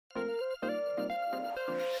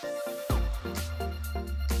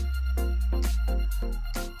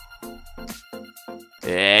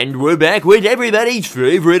And we're back with everybody's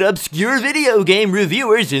favorite obscure video game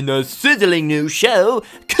reviewers in the sizzling new show,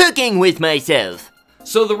 Cooking with Myself.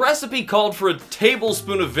 So the recipe called for a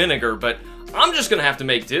tablespoon of vinegar, but I'm just gonna have to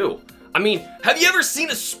make do. I mean, have you ever seen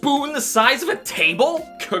a spoon the size of a table?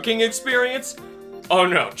 Cooking experience? Oh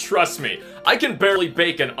no, trust me, I can barely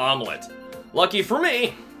bake an omelet. Lucky for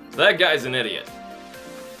me, that guy's an idiot.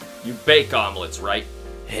 You bake omelets, right?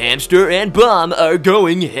 Hamster and Bomb are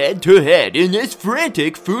going head-to-head in this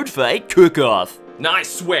frantic food fight cook-off. Now I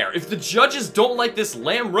swear, if the judges don't like this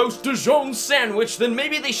lamb roast Dijon sandwich, then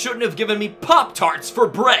maybe they shouldn't have given me Pop-Tarts for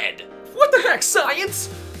bread. What the heck, science?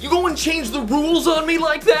 You go and change the rules on me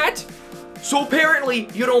like that? So apparently,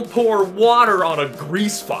 you don't pour water on a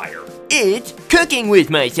grease fire. It's Cooking with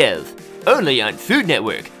Myself, only on Food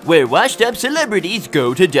Network, where washed-up celebrities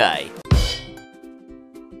go to die.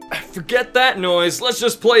 Forget that noise, let's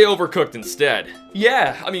just play Overcooked instead.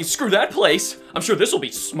 Yeah, I mean, screw that place. I'm sure this'll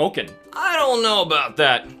be smoking. I don't know about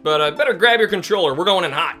that, but I better grab your controller, we're going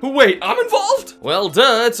in hot. Wait, I'm involved? Well,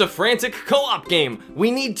 duh, it's a frantic co-op game.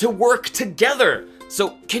 We need to work together.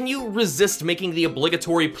 So, can you resist making the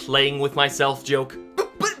obligatory playing with myself joke?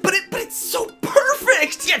 But it's so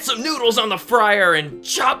perfect! Get some noodles on the fryer and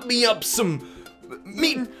chop me up some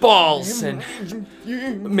meatballs and...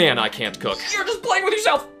 Man, I can't cook. You're just playing with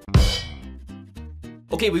yourself!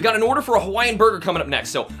 Okay, we've got an order for a Hawaiian burger coming up next,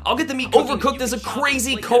 so I'll get the meat. Overcooked is a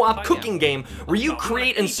crazy co-op cooking game where you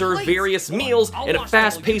create and serve various meals in a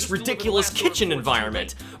fast-paced, ridiculous kitchen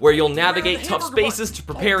environment, where you'll navigate tough spaces to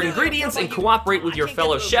prepare ingredients and cooperate with your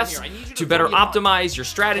fellow chefs to better optimize your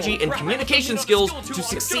strategy and communication skills to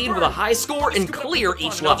succeed with a high score and clear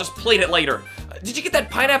each level. I'll just plate it later. Did you get that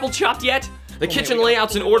pineapple chopped yet? The kitchen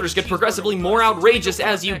layouts and orders get progressively more outrageous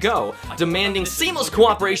as you go, demanding seamless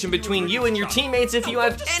cooperation between you and your teammates if you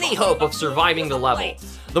have any hope of surviving the level.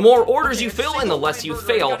 The more orders you fill and the less you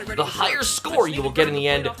fail, the higher score you will get in the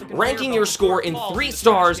end, ranking your score in 3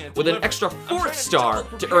 stars with an extra 4th star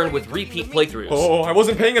to earn with repeat playthroughs. Oh, I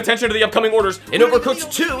wasn't paying attention to the upcoming orders. In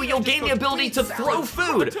Overcooked 2, you'll gain the ability to throw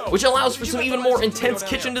food, which allows for some even more intense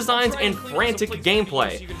kitchen designs and frantic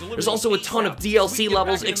gameplay. There's also a ton of DLC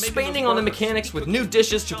levels expanding on the mechanics with new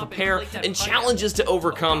dishes to prepare and challenges to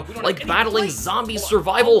overcome, like battling zombie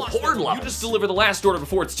survival horde levels. You just deliver the last order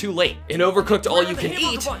before it's too late. In Overcooked All You Can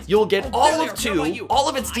Eat, you'll get all of 2, all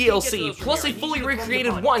of its DLC, plus a fully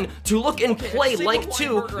recreated 1 to look and play like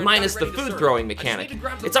 2, minus the food throwing mechanic.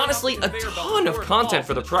 It's honestly a ton of content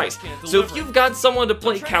for the price, so if you've got someone to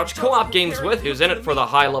play couch co-op games with who's in it for the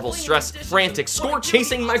high-level stress, frantic,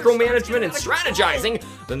 score-chasing, micromanagement, and strategizing,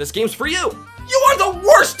 then this game's for you! You are the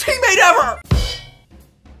worst teammate ever!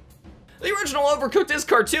 The original Overcooked is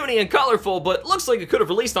cartoony and colorful, but looks like it could have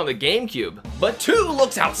released on the GameCube. But 2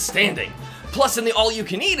 looks outstanding! Plus, in the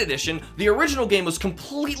All-You-Can-Eat edition, the original game was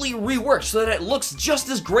completely reworked so that it looks just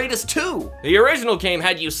as great as 2. The original game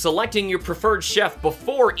had you selecting your preferred chef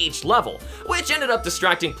before each level, which ended up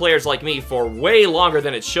distracting players like me for way longer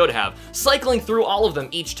than it should have, cycling through all of them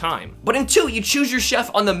each time. But in 2, you choose your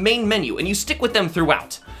chef on the main menu and you stick with them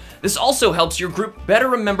throughout. This also helps your group better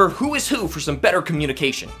remember who is who for some better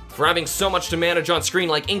communication. For having so much to manage on screen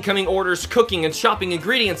like incoming orders, cooking, and chopping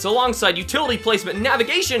ingredients alongside utility placement and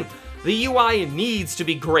navigation, the UI needs to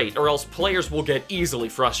be great or else players will get easily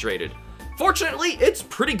frustrated. Fortunately, it's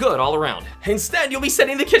pretty good all around. Instead, you'll be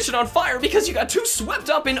setting the kitchen on fire because you got too swept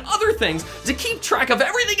up in other things to keep track of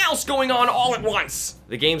everything else going on all at once.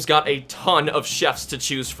 The game's got a ton of chefs to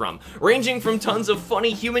choose from, ranging from tons of funny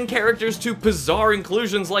human characters to bizarre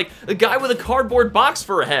inclusions like a guy with a cardboard box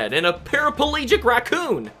for a head and a paraplegic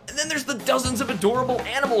raccoon. And then there's the dozens of adorable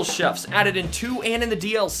animal chefs added in 2 and in the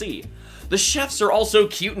DLC. The chefs are also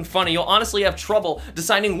cute and funny. You'll honestly have trouble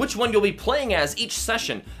deciding which one you'll be playing as each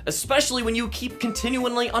session, especially when you keep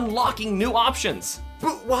continually unlocking new options.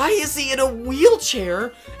 But why is he in a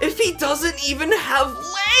wheelchair if he doesn't even have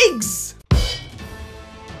legs?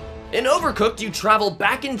 In Overcooked, you travel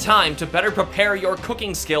back in time to better prepare your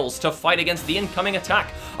cooking skills to fight against the incoming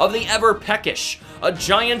attack of the ever-peckish, a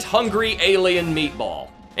giant hungry alien meatball.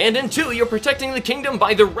 And in 2, you're protecting the kingdom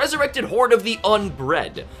by the resurrected horde of the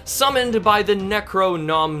Unbred, summoned by the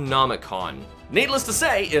Necronomicon. Needless to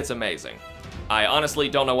say, it's amazing. I honestly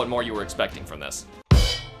don't know what more you were expecting from this.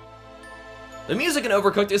 The music in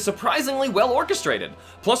Overcooked is surprisingly well orchestrated.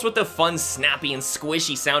 Plus, with the fun, snappy, and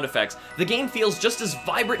squishy sound effects, the game feels just as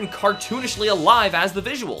vibrant and cartoonishly alive as the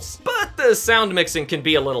visuals. But the sound mixing can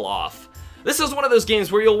be a little off. This is one of those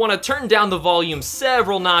games where you'll want to turn down the volume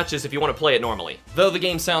several notches if you want to play it normally. Though the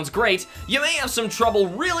game sounds great, you may have some trouble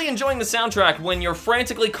really enjoying the soundtrack when you're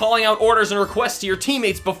frantically calling out orders and requests to your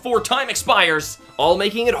teammates before time expires, all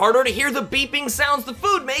making it harder to hear the beeping sounds the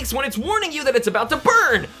food makes when it's warning you that it's about to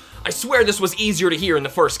burn. I swear this was easier to hear in the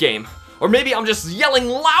first game. Or maybe I'm just yelling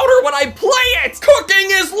louder when I play it! Cooking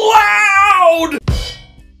is loud!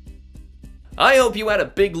 I hope you had a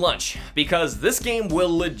big lunch, because this game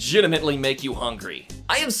will legitimately make you hungry.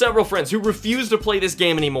 I have several friends who refuse to play this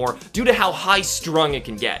game anymore due to how high-strung it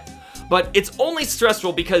can get. But it's only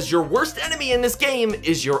stressful because your worst enemy in this game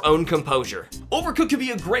is your own composure. Overcooked could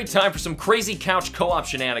be a great time for some crazy couch co-op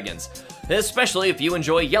shenanigans, especially if you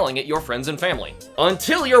enjoy yelling at your friends and family.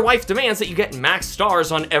 Until your wife demands that you get max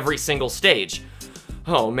stars on every single stage.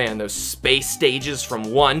 Oh man, those space stages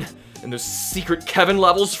from 1, and those secret Kevin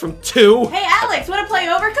levels from 2. Hey Alex, wanna play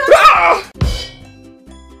Overcooked? Ah!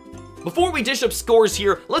 Before we dish up scores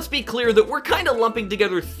here, let's be clear that we're kinda lumping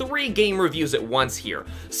together 3 game reviews at once here,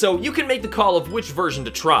 so you can make the call of which version to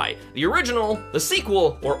try, the original, the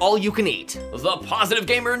sequel, or all you can eat. The positive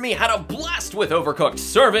gamer in me had a blast with Overcooked,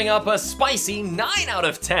 serving up a spicy 9 out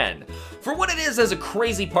of 10. For what it is as a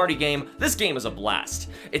crazy party game, this game is a blast.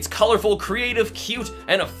 It's colorful, creative, cute,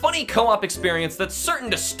 and a funny co-op experience that's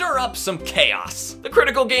certain to stir up some chaos. The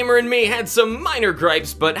critical gamer in me had some minor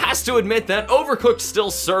gripes, but has to admit that Overcooked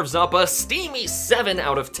still serves up a steamy 7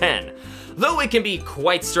 out of 10. Though it can be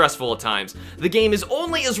quite stressful at times, the game is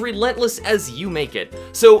only as relentless as you make it,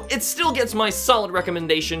 so it still gets my solid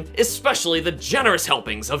recommendation, especially the generous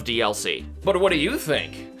helpings of DLC. But what do you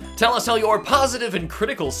think? Tell us how your positive and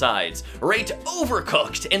critical sides rate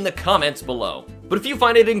Overcooked in the comments below. But if you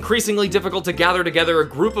find it increasingly difficult to gather together a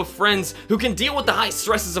group of friends who can deal with the high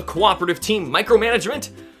stresses of cooperative team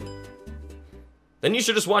micromanagement, then you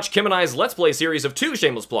should just watch Kim and I's Let's Play series of 2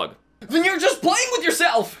 shameless plug. Then you're just playing with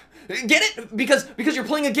yourself! Get it? Because you're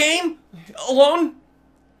playing a game? Alone?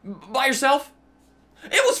 By yourself?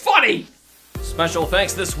 It was funny! Special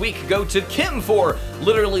thanks this week go to Kim for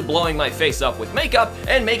literally blowing my face up with makeup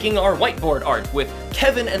and making our whiteboard art with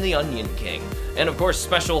Kevin and the Onion King. And of course,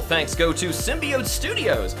 special thanks go to Symbiote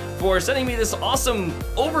Studios for sending me this awesome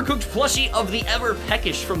Overcooked plushie of the Ever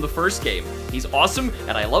Peckish from the first game. He's awesome,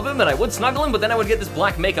 and I love him, and I would snuggle him, but then I would get this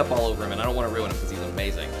black makeup all over him, and I don't want to ruin him because he's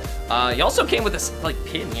amazing. He also came with this like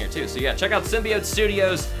pin here too, so yeah, check out Symbiote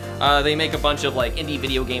Studios. They make a bunch of like indie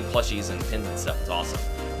video game plushies and pins and stuff. It's awesome.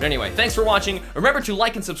 But anyway, thanks for watching. Remember to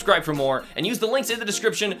like and subscribe for more, and use the links in the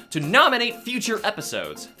description to nominate future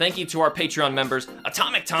episodes. Thank you to our Patreon members,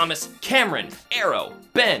 Atomic Thomas, Cameron, Arrow,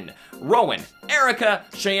 Ben, Rowan, Erica,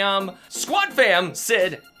 Shyam, Squad Fam,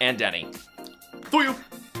 Sid, and Denny. See you.